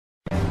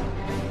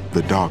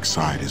The dark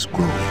side is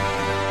growing.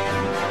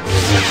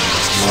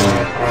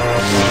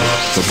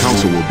 The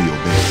council will be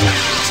obeyed.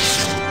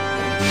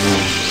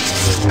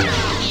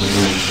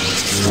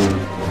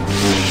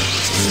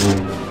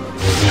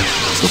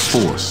 The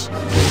force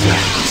will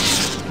guide you.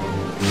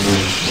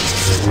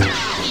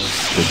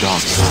 The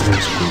dark side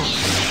is growing.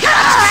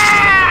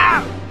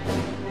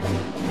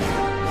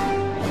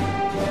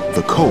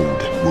 The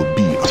code will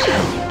be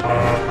upheld.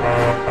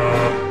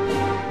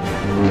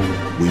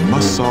 We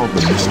must solve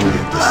the mystery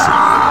of the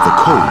Sith. The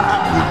code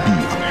will be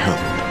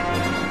upheld.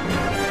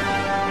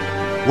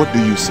 What do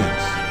you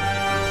sense?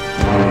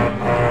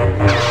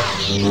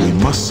 We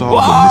must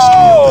solve the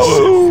mystery of the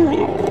Sith.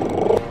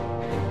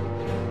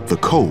 The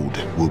code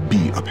will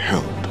be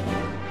upheld.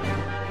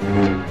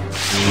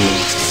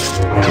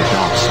 The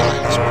dark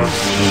side is growing.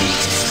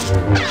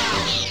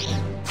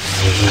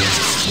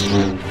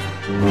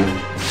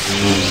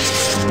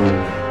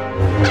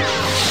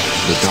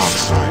 The dark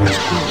side is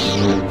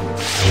growing.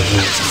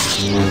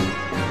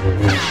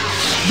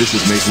 This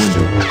is Mace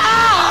Windu.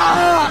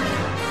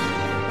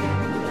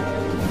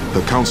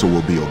 The council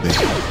will be obeyed.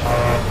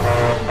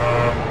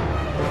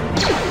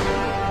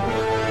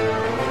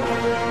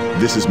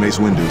 This is Mace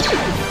Windu.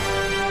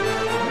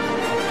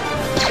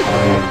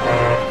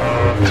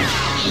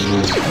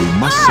 We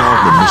must solve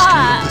the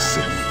mystery of the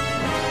Sith.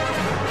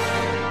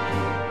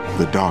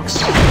 The dark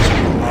side is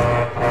growing.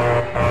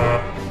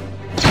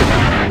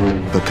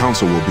 The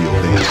council will be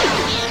obeyed.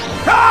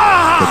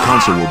 The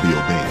council will be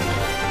obeyed.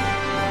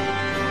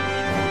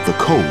 The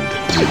code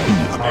will be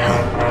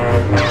upheld.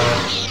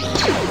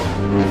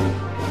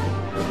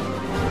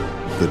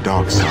 The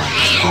dark side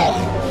is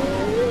growing.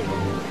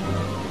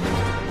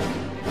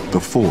 The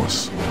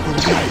force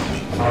will guide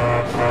me.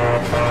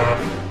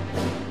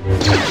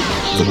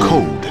 The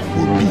code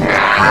will be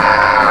upheld.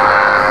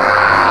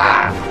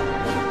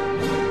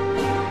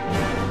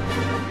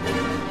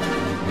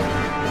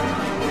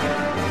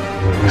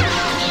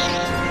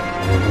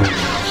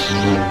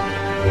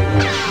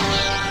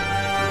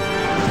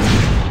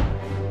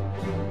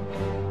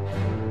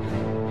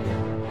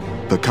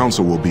 The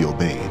council will be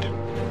obeyed.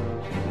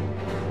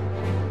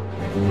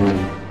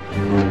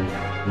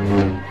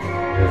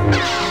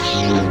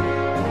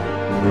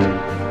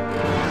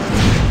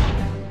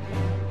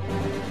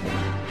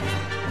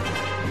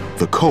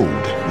 The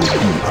code will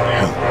be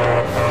upheld.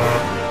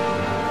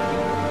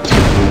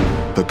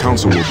 The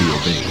council will be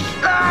obeyed.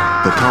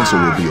 The council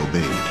will be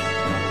obeyed.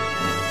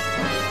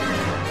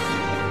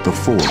 The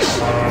force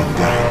will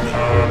guide me.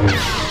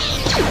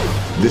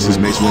 This is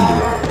Mace Windu.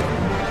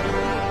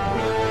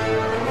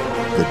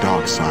 The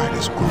dark side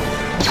is growing.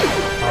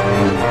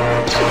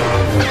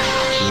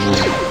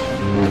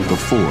 The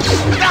force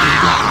will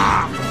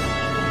guide me.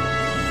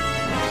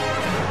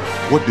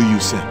 What do you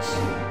sense?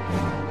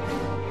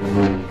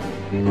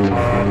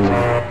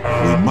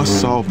 We must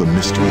solve the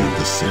mystery of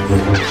the Sith.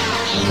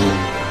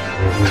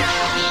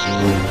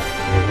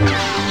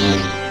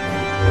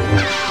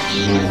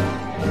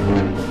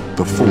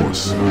 The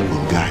force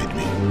will guide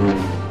me.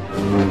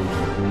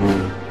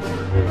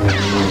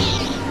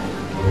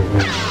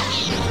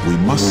 We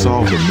must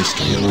solve the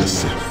mystery of the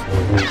Sith.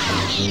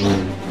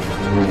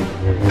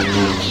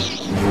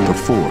 The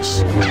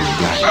force will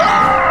guide me.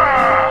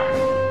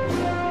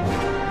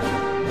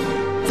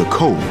 The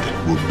code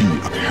will be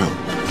upheld.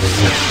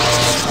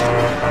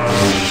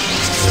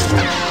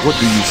 What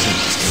do you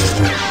sense?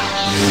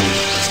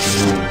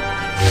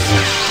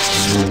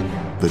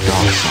 The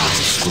dark side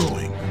is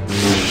growing.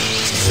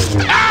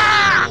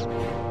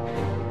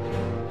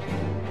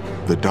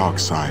 The dark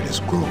side is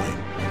growing.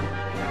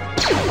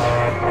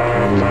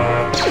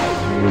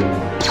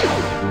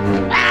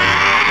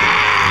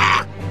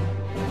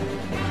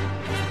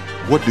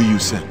 What do you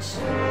sense?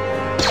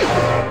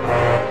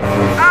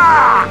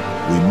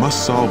 We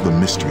must solve the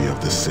mystery of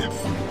the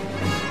Sith.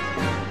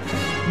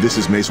 This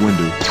is Mace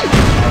Windu.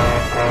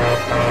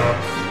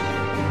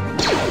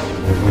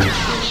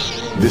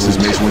 This is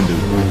Mace Windu.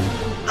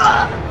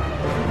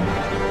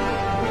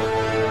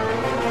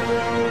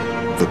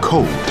 The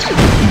code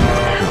will be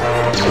upheld.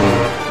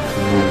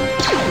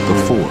 The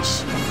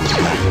force will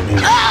guide me.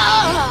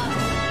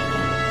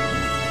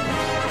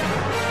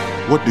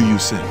 What do you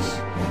sense?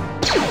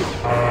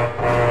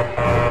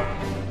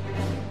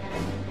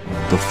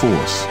 The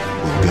force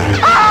will guide me.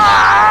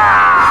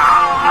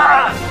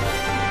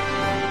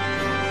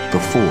 The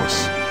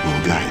force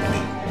will guide me.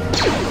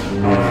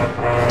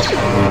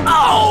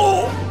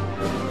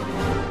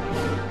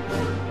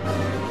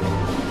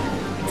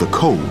 The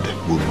code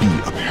will be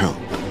upheld.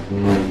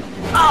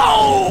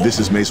 This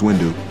is Mace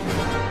Windu.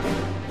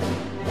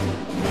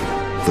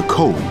 The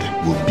code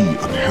will be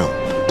upheld.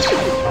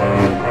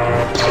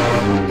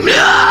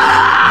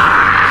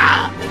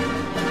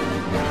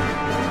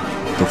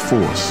 The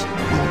force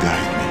will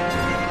guide me.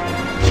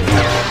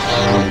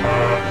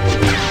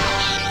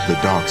 The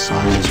dark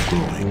side is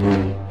growing.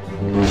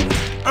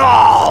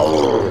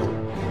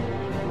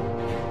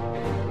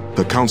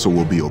 The council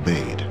will be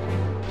obeyed.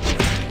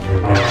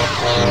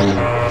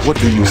 What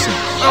do you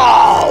sense?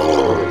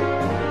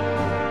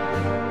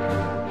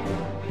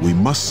 We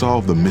must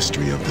solve the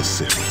mystery of the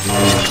Sith.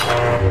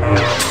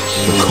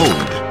 The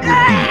code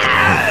will be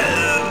upheld.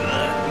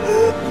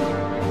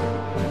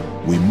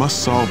 We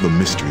must solve the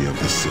mystery of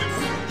the Sith.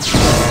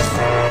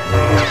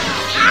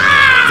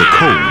 The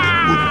code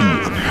will be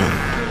upheld.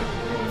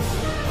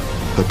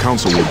 The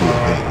council will be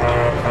obeyed.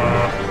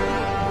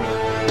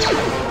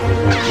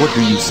 What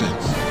do you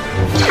sense?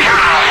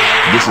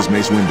 This is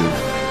Mace Windu.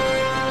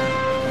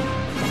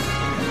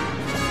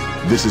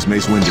 This is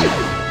Mace Windu.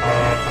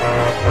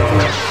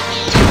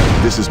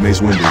 This is Mace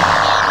Windu.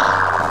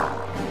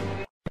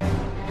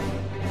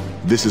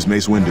 This is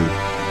Mace Windu.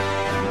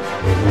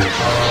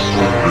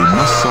 We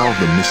must solve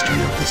the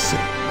mystery of the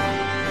Sith.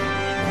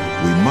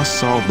 We must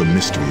solve the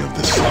mystery of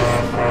the Sith.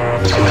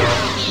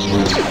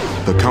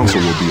 The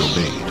council will be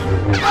obeyed.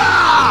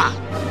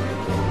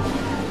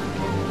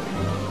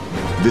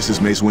 This is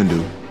Mace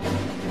Windu.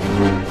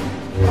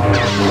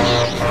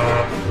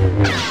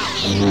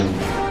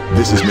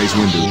 This is Mace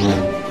Windu.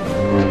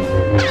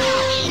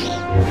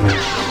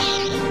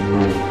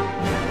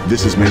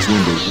 This is Mace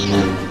Windu.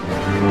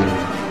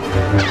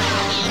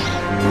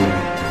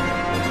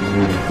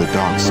 The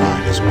dark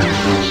side is broken.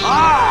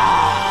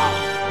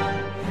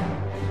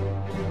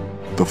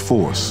 The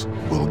Force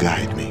will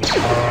guide me.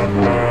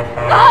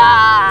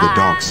 The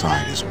dark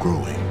side is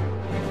growing.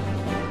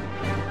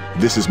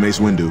 This is Mace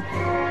Windu.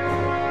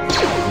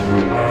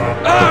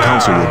 The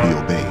council will be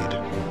obeyed.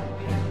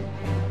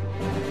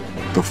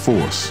 The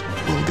Force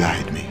will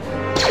guide me.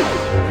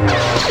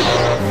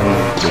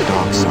 The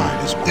dark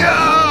side is growing.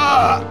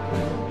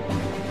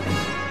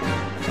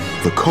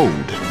 The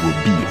code will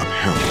be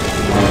upheld.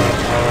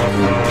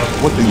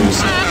 What do you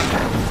say?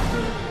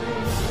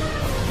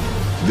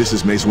 This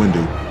is Mace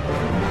Windu.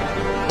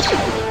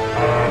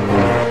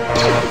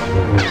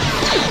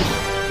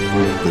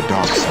 The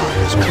dark side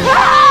is growing.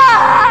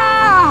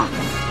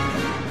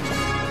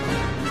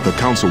 The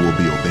council will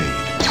be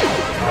obeyed.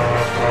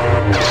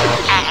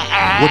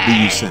 What do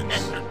you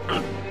sense?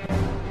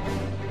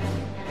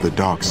 The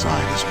dark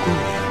side is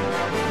growing.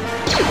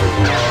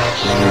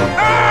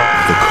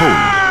 The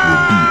code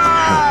will be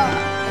upheld.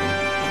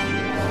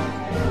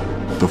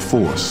 The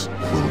Force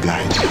will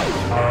guide you.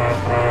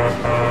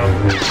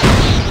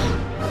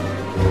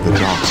 The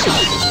dark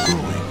side is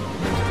growing.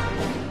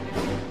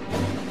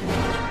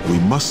 We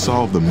must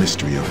solve the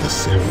mystery of the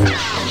Sith.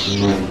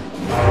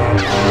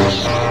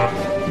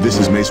 This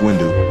is Mace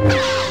Windu.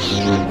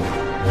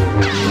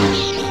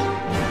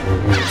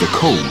 The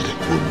code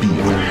will be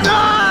upheld.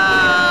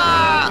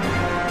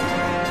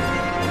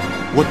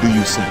 What do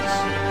you sense?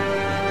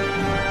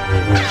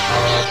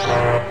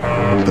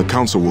 The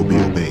council will be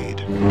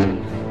obeyed.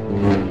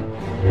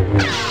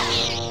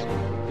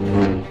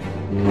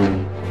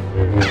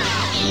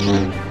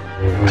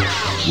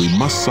 We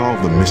must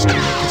solve the mystery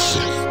of the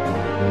Sith.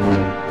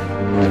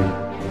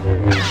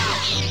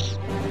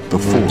 The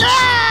Force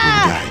will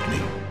guide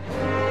me.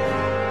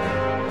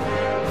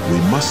 We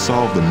must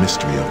solve the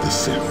mystery of the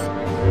Sith.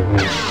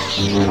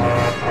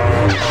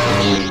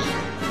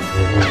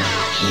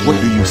 What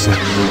do you say?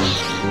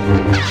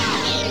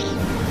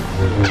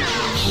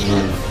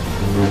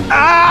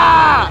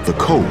 The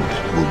code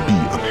will be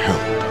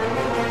upheld.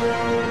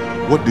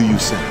 What do you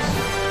sense?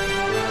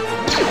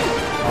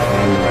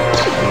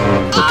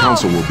 The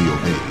council will be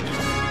obeyed.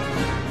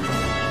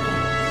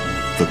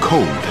 The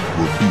code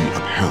will be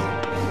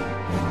upheld.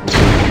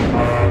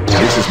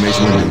 This is Mace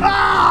Windu.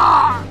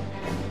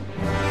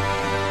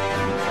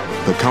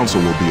 The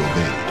council will be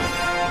obeyed.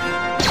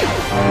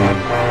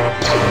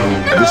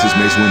 This is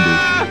Mace Windu.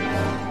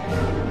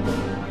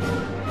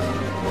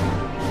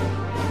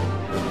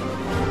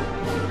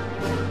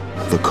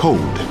 The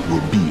code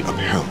will be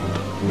upheld.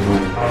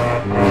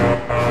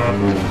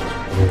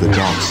 The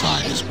dark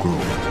side is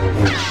growing.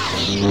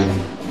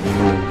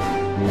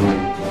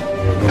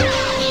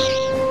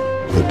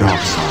 The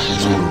dark side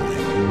is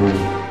growing.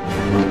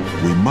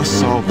 We must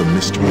solve the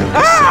mystery of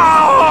the Sith.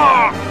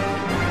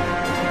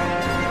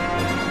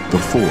 The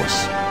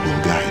Force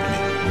will guide me.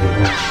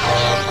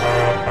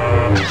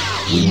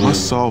 We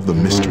must solve the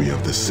mystery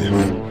of the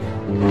Sith.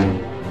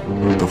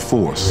 The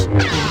Force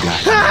will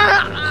guide me.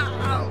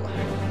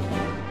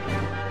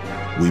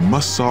 We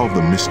must solve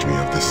the mystery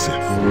of the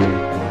Sith.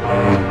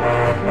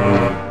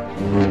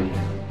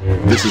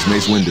 This is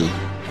Mace Windu.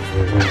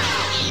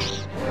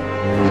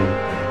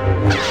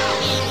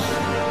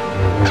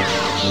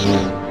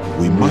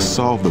 We must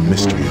solve the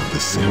mystery of the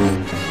Sith.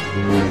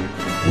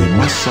 We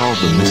must solve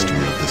the mystery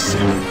of the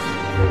Sith.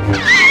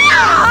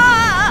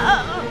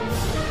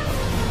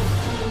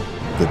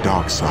 The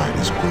dark side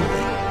is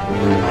growing.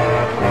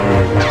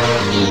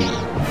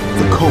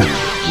 The code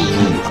will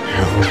be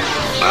upheld.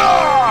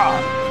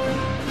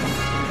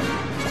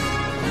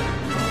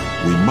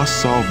 We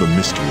must solve the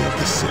mystery of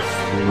the Sith.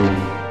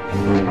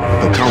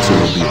 The council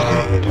will be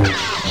obeyed.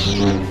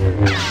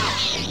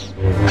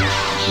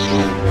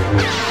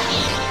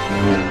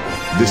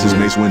 This is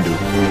Mace Windu.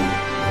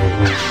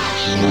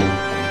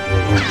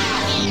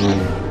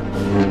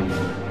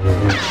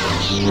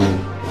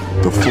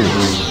 The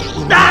Force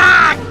will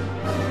guide.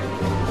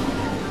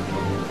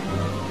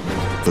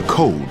 The The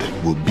code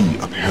will be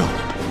upheld.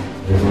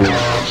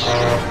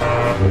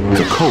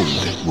 The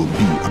code will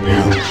be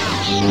upheld.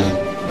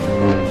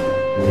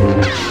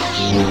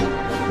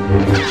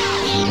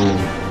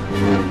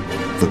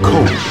 The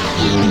code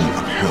will be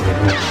upheld.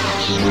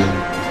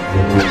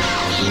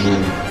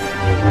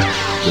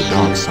 The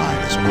dark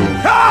side is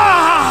growing.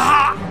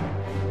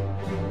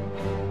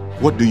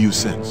 What do you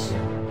sense?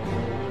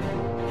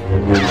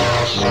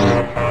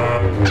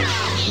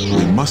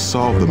 We must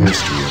solve the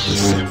mystery of the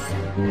Sith.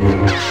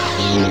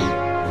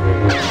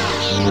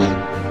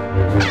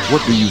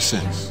 What do you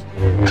sense?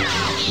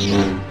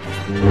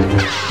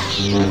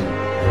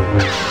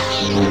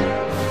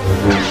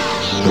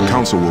 The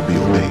council will be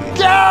obeyed.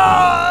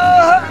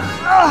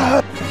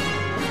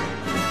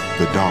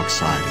 The dark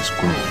side is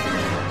growing.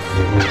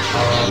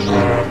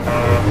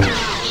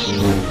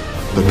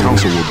 The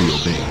council will be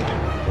obeyed.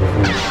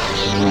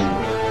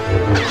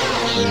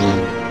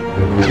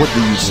 What do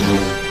you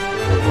sense?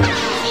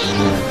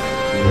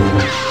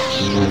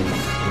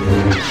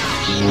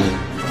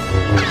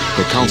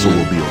 The council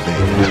will be obeyed.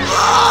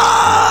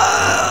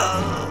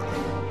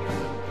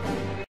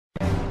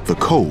 The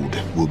code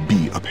will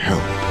be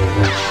upheld.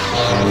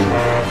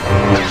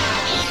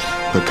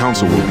 The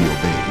council will be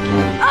obeyed.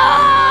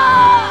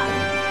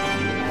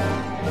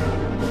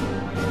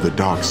 The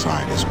dark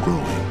side is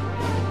growing.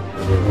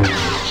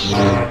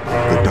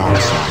 The dark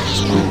side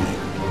is growing.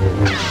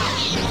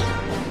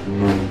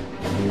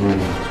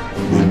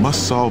 We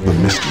must solve the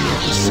mystery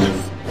of the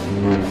Sith.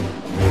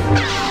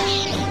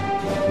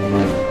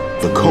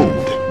 The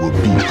code will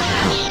be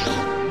upheld.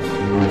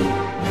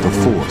 The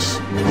Force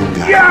will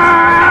guide.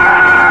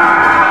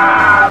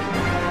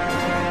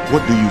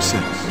 What do you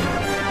sense?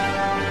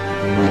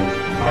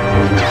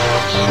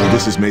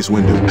 This is Mace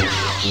Windu.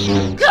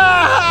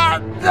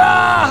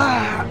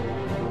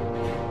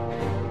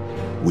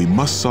 We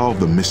must solve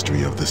the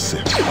mystery of the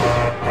Sith.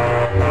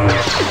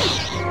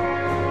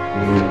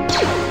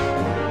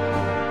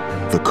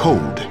 The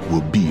code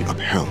will be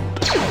upheld.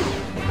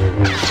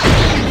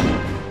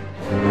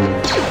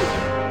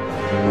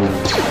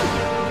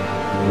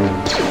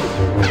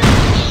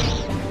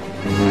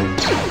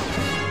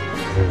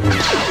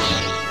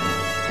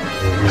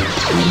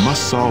 We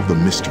must solve the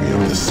mystery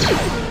of the Sith.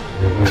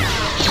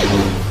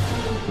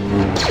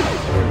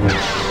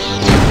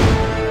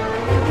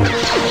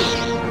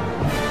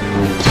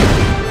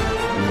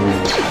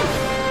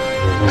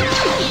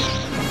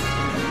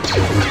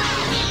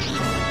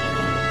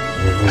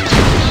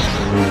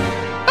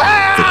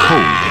 The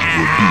code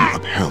will be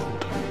upheld.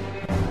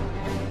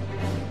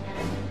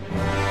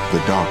 The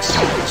dark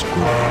side is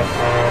growing.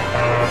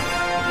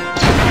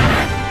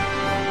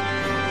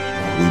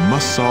 We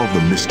must solve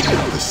the mystery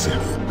of the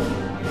Sith.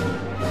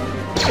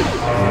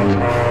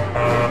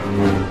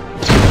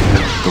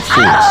 The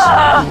Force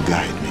will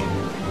guide me.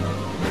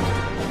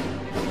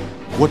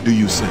 What do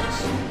you sense?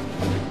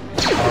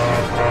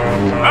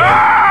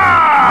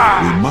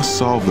 We must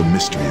solve the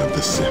mystery of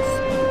the Sith.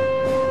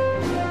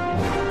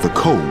 The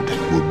code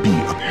will be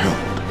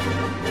upheld.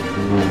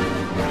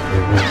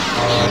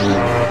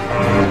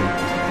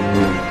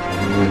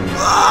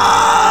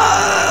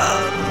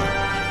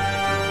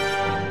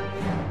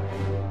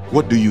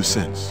 What do you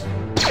sense?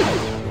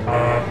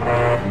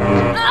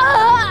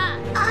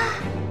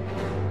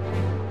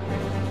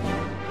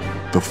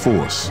 The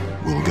Force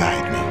will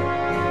guide me.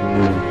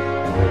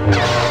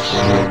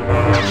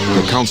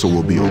 The council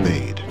will be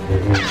obeyed.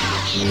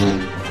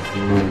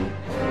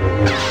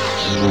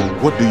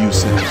 What do you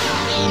sense?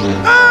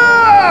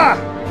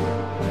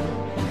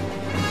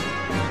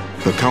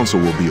 The council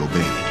will be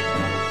obeyed.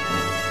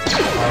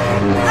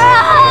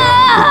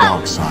 The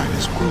dark side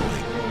is growing.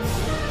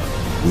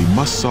 We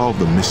must solve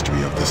the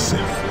mystery of the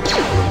Sith.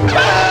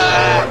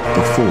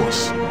 The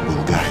Force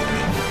will guide me.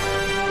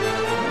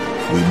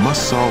 We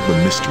must solve the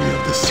mystery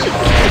of the Sith.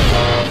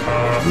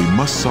 We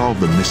must solve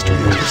the mystery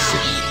of the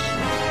Sith.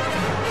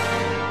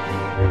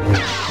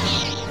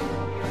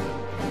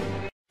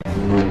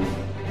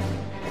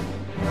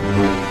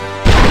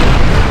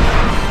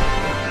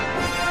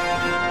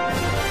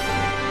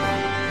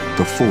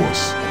 The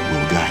Force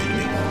will guide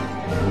me.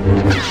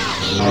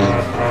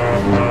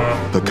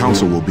 The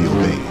council will be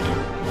obeyed.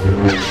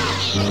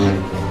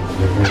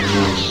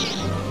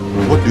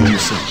 What do you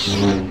sense?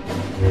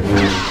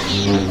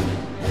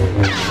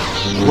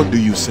 What do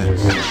you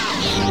sense?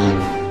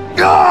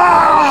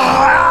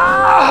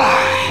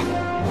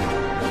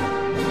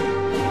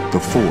 The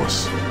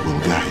Force will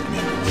guide me.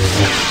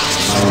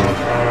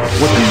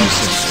 What do you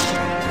sense?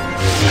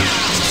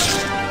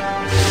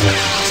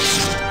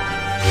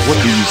 What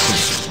do you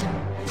sense?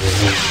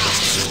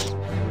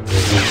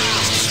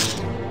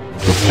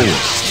 The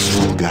Force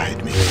will guide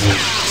me.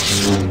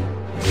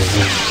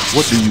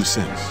 What do you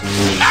sense?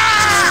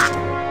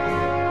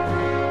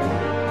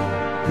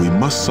 We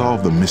must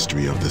solve the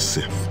mystery of the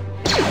Sith.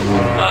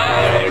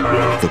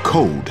 The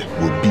code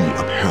will be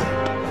upheld.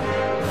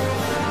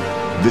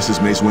 This is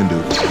Mace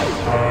Windu.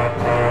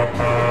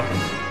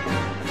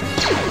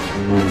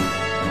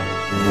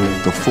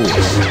 The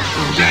Force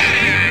will guide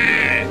me.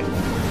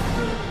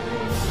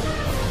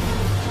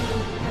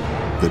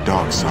 The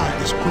dark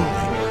side is growing.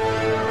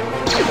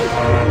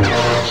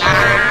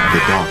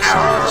 The dark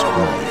side is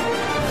growing.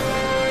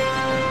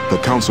 The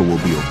council will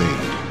be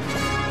obeyed.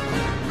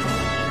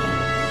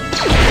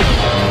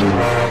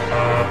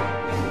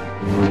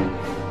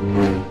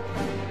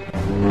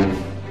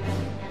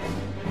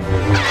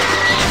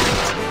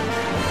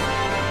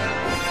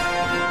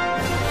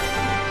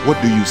 What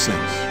do you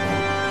sense?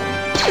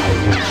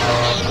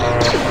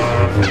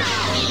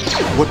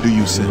 What do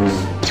you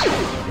sense?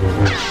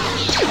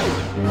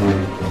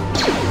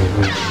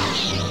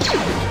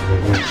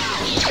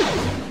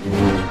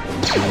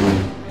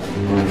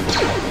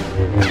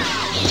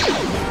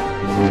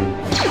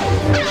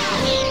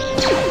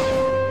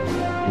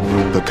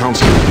 The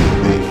council will be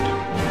obeyed.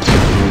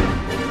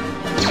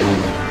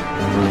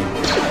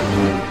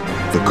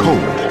 The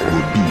code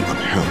will be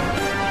upheld.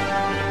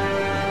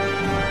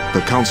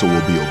 The council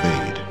will be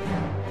obeyed.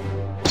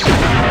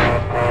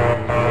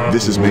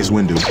 This is Mace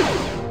Windu.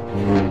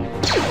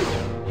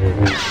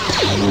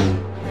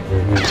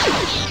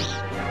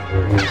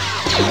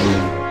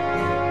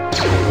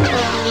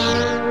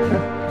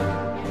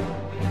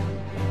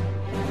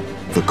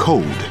 The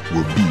code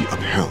will be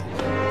upheld.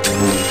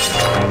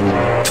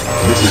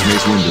 This is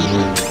Mace Windu.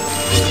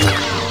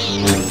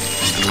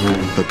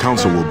 The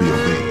council will be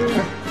obeyed.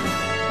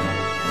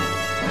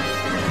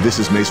 This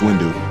is Mace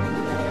Windu.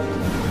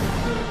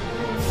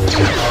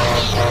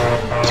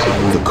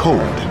 The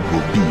code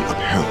will be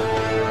upheld.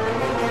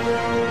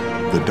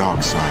 The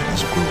dark side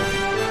is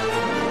growing.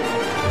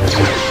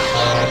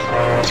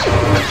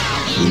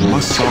 We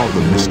must solve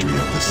the mystery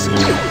of the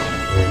Sith.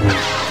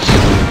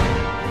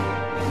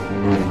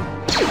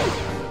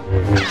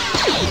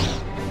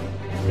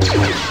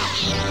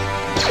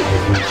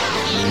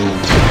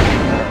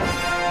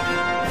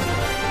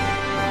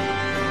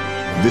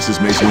 This is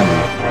Mace Windu.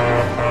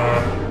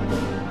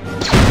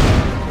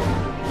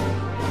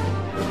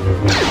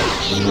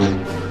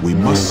 We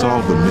must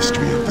solve the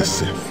mystery of the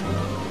Sith.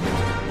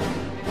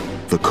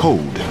 The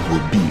code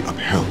will be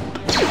upheld.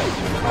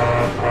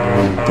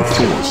 The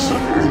Force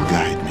will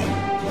guide me.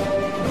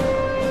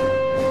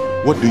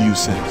 What do you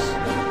sense?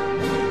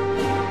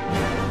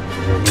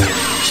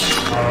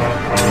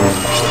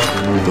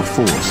 The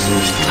Force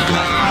will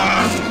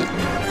guide me.